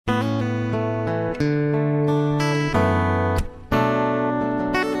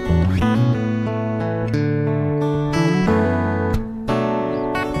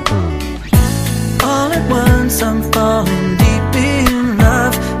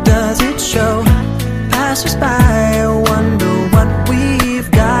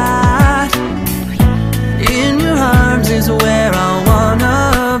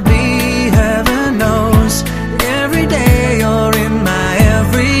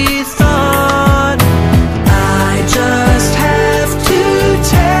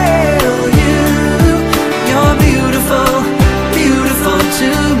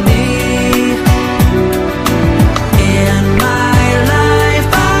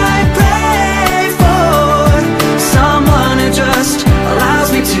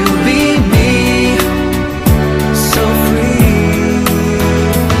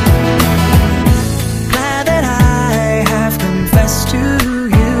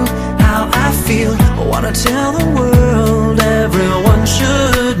wanna tell the world, everyone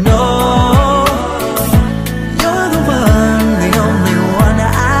should know. You're the one, the only one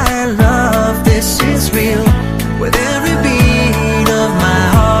I love. This is real. With every beat of my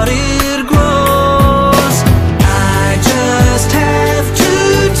heart it grows. I just have to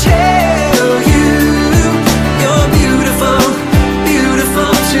tell you, you're beautiful,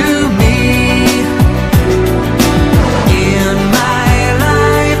 beautiful to me. In my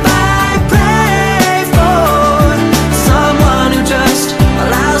life I pray for someone who just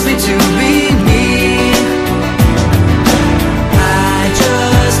allows me to be me. I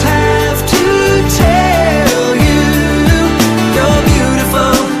just have to tell you, you're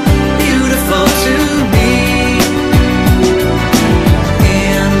beautiful, beautiful to me.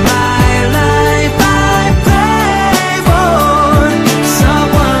 In my life I pray for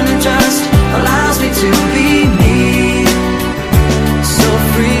someone who just allows me to be me. So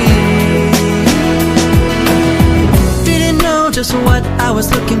free. Didn't know just what I was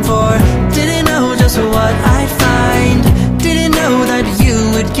looking for. Didn't know just what I'd find. Didn't know that you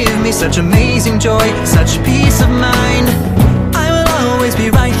would give me such amazing joy, such peace of mind.